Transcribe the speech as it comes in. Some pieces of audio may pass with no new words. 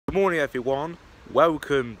Good morning everyone,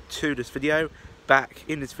 welcome to this video. Back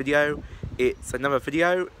in this video, it's another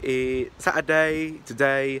video. It's Saturday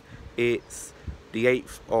today, it's the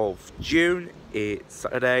 8th of June, it's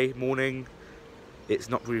Saturday morning. It's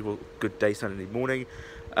not really a good day Saturday morning.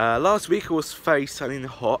 Last week it was very sunny and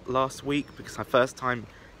hot last week because my first time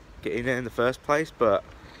getting there in the first place, but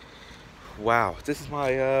wow, this is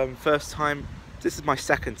my first time, this is my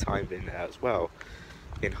second time in there as well,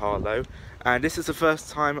 in Harlow. And this is the first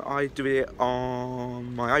time I do it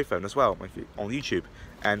on my iPhone as well, on YouTube,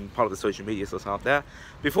 and part of the social media stuff out there.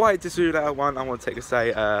 Before I just do that one, I want to take a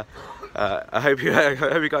say, I hope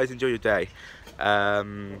you guys enjoy your day.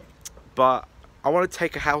 But I want to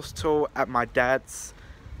take a house tour at my dad's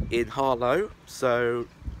in Harlow, so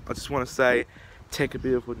I just want to say, take a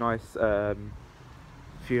beautiful, nice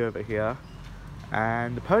view over here.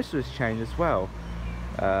 And the poster has changed as well.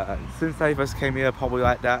 Since they first came here, probably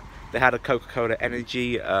like that, they had a Coca-Cola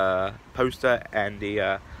Energy poster and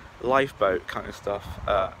the lifeboat kind of stuff,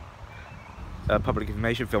 public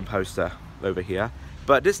information film poster over here.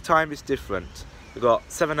 But this time it's different. We've got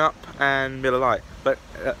 7-Up and Miller Lite. But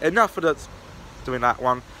enough of us doing that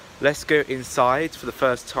one. Let's go inside for the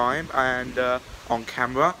first time and on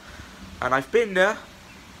camera. And I've been there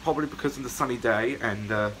probably because of the sunny day,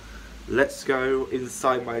 and let's go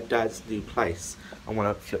inside my dad's new place. I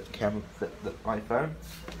want to flip the camera, flip the iPhone,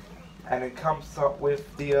 and it comes up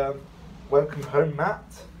with the welcome home mat,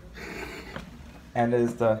 and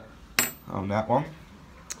there's the that one.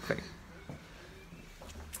 Okay.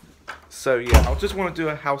 So yeah, I just want to do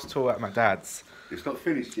a house tour at my dad's. It's not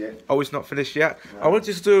finished yet. Oh, it's not finished yet. No. I want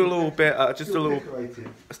to just do a little bit,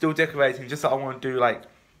 still decorating. Just that I want to do like,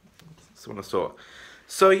 sort of sort.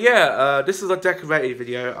 So yeah, this is a decorated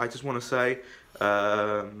video. I just want to say,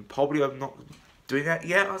 probably I'm not doing that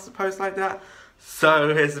yet, I suppose, like that.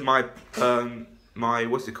 So here's my my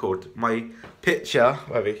what's it called? My picture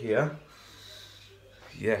over here.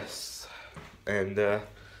 Yes, and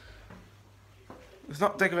it's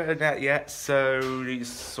not decorated that yet, so we need to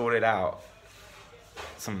sort it out.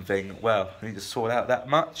 Something. Well, I need to sort out that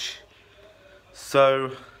much.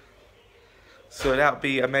 So that'll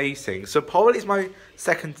be amazing. So probably it's my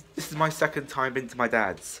second. This is my second time into my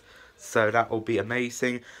dad's. So that will be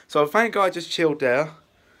amazing. So thank God I just chilled there,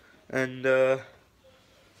 and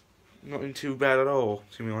not in too bad at all,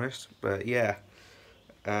 to be honest. But yeah,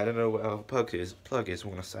 I don't know what our plug is. I want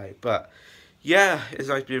to say, but yeah, it's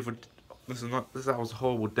nice, beautiful. That was a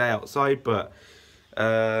horrible day outside, but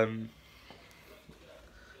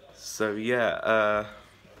so yeah,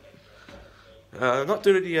 I'm not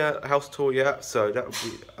doing the house tour yet, so that will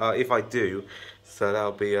be if I do. So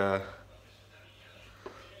that'll be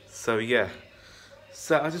so yeah.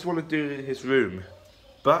 So I just want to do his room,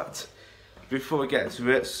 but before we get to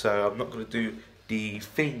it, so I'm not going to do the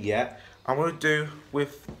thing yet. I want to do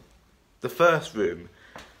with the first room.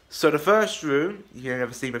 So the first room you've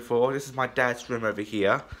never seen before. This is my dad's room over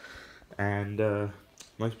here, and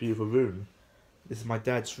most beautiful room. This is my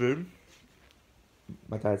dad's room.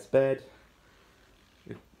 My dad's bed.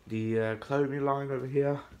 The clothing line over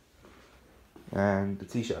here, and the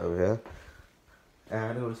t-shirt over here,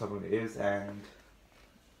 and all the stuff it is, and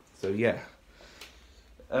so yeah.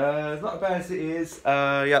 It's not as bad as it is.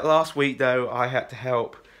 Yeah, last week though I had to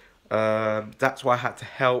help. That's why I had to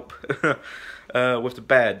help with the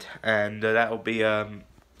bed, and that'll be a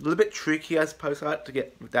little bit tricky, I suppose. I had to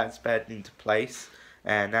get my dad's bed into place,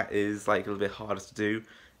 and that is like a little bit harder to do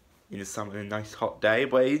in the summer, in a nice hot day.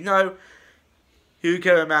 But you know, who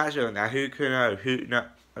can imagine that? Who can know?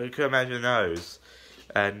 Who can imagine those?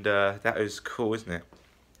 And that is cool, isn't it?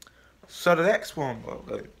 So the next one we're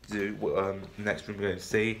going to do, the next room we're going to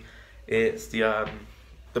see, it's the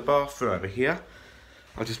bathroom over here.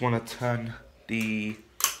 I just want to turn the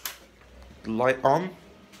light on,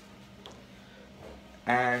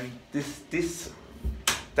 and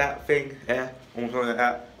that thing there, almost like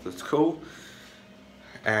that, looks cool.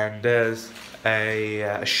 And there's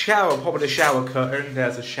a shower, probably a shower curtain.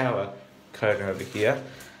 There's a shower curtain over here,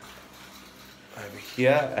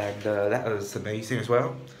 and that is amazing as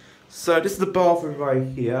well. So this is the bathroom right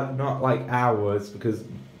here, not like ours, because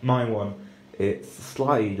my one, it's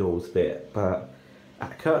slightly doors bit, but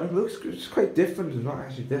that curtain looks it's quite different. It's not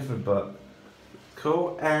actually different, but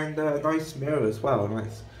cool. And a nice mirror as well.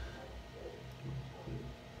 Nice.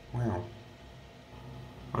 Wow.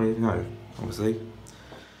 I don't even know, obviously.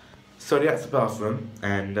 So that's the bathroom,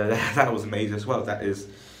 and that was amazing as well. That is,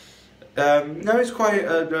 no, it's quite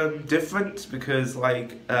different, because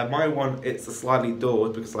like my one, it's a slightly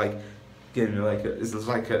doors, because like, you know, like it's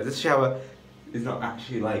like this shower is not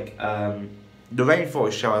actually like the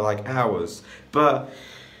rainforest shower like ours, but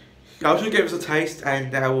I was gonna give us a taste,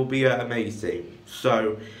 and that will be amazing.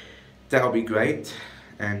 So that'll be great.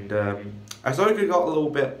 And I sort of got a little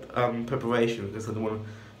bit preparation because I don't want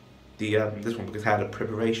the this one because I had a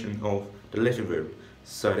preparation of the living room.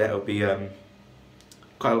 So that'll be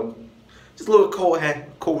quite just a little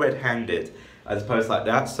cool red-handed, I suppose, like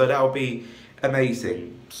that. So that'll be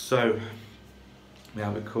amazing. So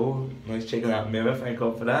that'll be cool. Nice checking out mirror. Thank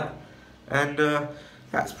God for that. And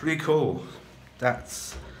that's pretty cool.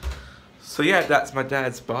 So yeah, that's my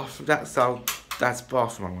dad's bathroom. That's our dad's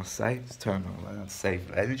bathroom, I must say. Just turn on that to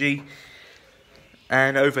save energy.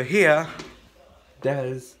 And over here,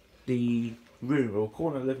 there's the room. I'll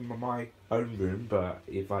call it a living room, my own room, but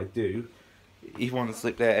if I do, if you want to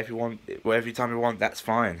sleep there, every time you want, that's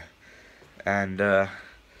fine. And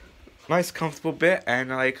nice, comfortable bit,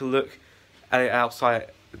 and I can look at it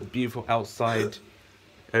outside, the beautiful outside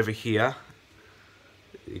over here.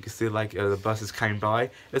 You can see like the buses came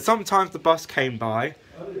by. And sometimes the bus came by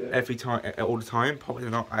every time, all the time. Probably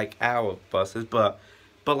not like our buses, but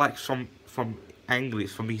like from Anglia,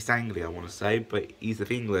 from East Anglia, I want to say, but East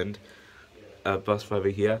of England, bus over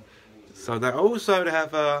here. So they also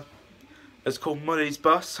have it's called Mully's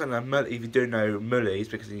bus, and if you don't know Mully's,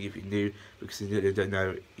 because if you don't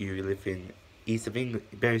know, you live in East of England,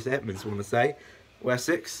 Bury St Edmunds, I want to say,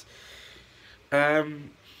 Wessex, or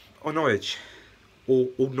Norwich. Or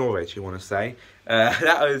Norwich, you want to say.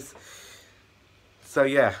 That was. So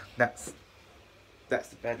yeah, that's the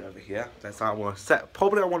bed over here. That's how I want to sit.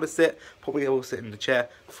 Probably I want to sit. Probably I will sit in the chair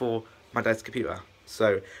for my dad's computer.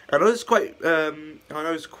 So I know it's quite. I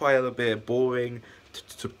know it's quite a little bit boring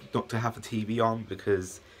to not to have the TV on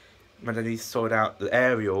because my dad needs to sort out the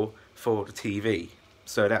aerial for the TV.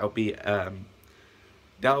 So that'll be a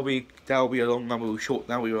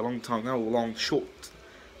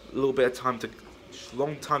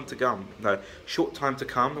long time to come. No, short time to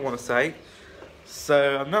come, I want to say.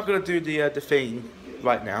 So I'm not going to do the thing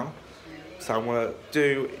right now. So I'm going to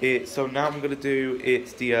do it. So now I'm going to do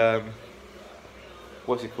it's the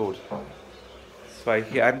what's it called? So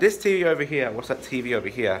here, and this TV over here. What's that TV over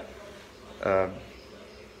here? I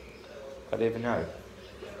don't even know.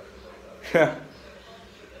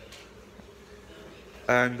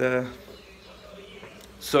 And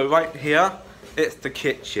so right here, it's the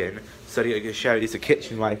kitchen. So I can show you, it's a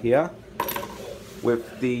kitchen right here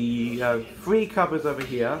with the 3 cupboards over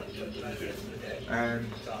here. And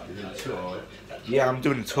yeah, I'm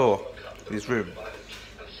doing a tour in this room.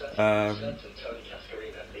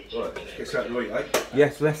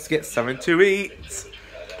 Yes, let's get something to eat.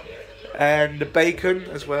 And the bacon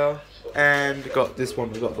as well. And got this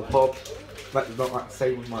one. We got the hob. That's not like the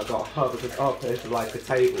same one. I got a hob because after it's like a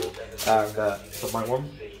table. And for my one.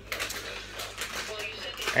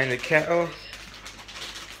 And the kettle.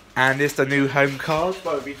 And it's the new home card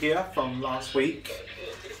over here from last week.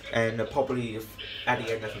 And probably at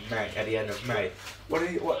the end of May.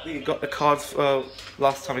 What you got the cards for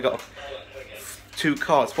last time? We got 2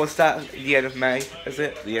 cards. What's that? At the end of May, is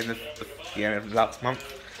it? The end of last month.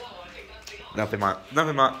 Nothing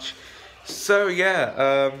much. So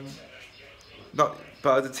yeah, but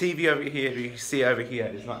the TV over here, you see over here,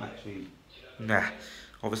 is not actually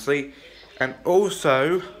obviously, and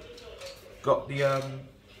also got the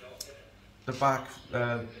back.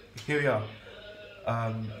 Here we are.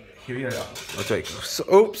 Here we are. Okay. So,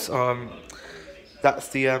 oops. That's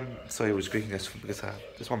the Sorry, I was speaking this one because I have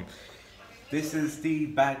this one. This is the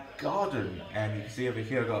back garden, and you can see over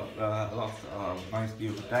here I got a lot of nice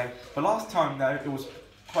beautiful day. But last time though, it was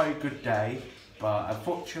quite a good day, but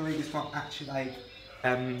unfortunately it's not actually like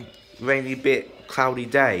rainy bit cloudy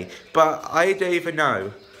day. But I don't even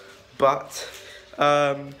know. But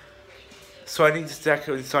so I need to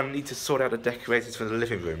decorate. So I need to sort out the decorations for the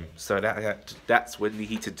living room. So that's what you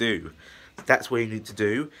need to do. That's what you need to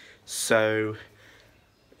do. So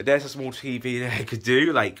there's a small TV that I could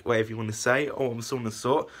do, like whatever you want to say, or some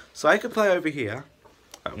sort. So I could play over here.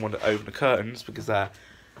 I want to open the curtains because I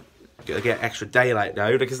get extra daylight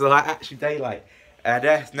though, because they're like actually daylight. And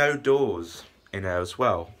there's no doors in there as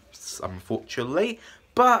well, unfortunately.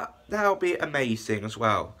 But that'll be amazing as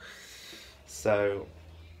well. So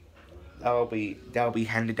that'll be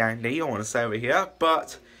handy dandy, I want to say over here.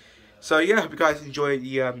 But so yeah, I hope you guys enjoy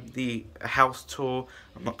the house tour.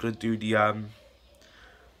 I'm not gonna do the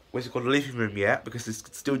what's it called, the living room yet, because it's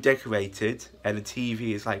still decorated and the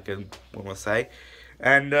TV is like what am I say?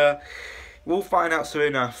 And we'll find out soon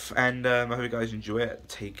enough. And I hope you guys enjoy it.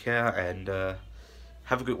 Take care and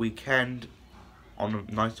have a good weekend on a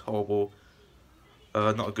nice horrible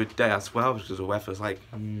not a good day as well, because the weather's like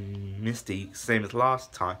misty, same as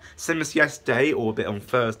last time. Same as yesterday, or a bit on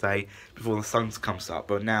Thursday before the sun comes up,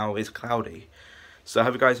 but now it's cloudy. So I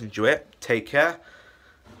hope you guys enjoy it. Take care.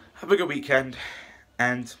 Have a good weekend,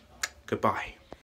 and goodbye.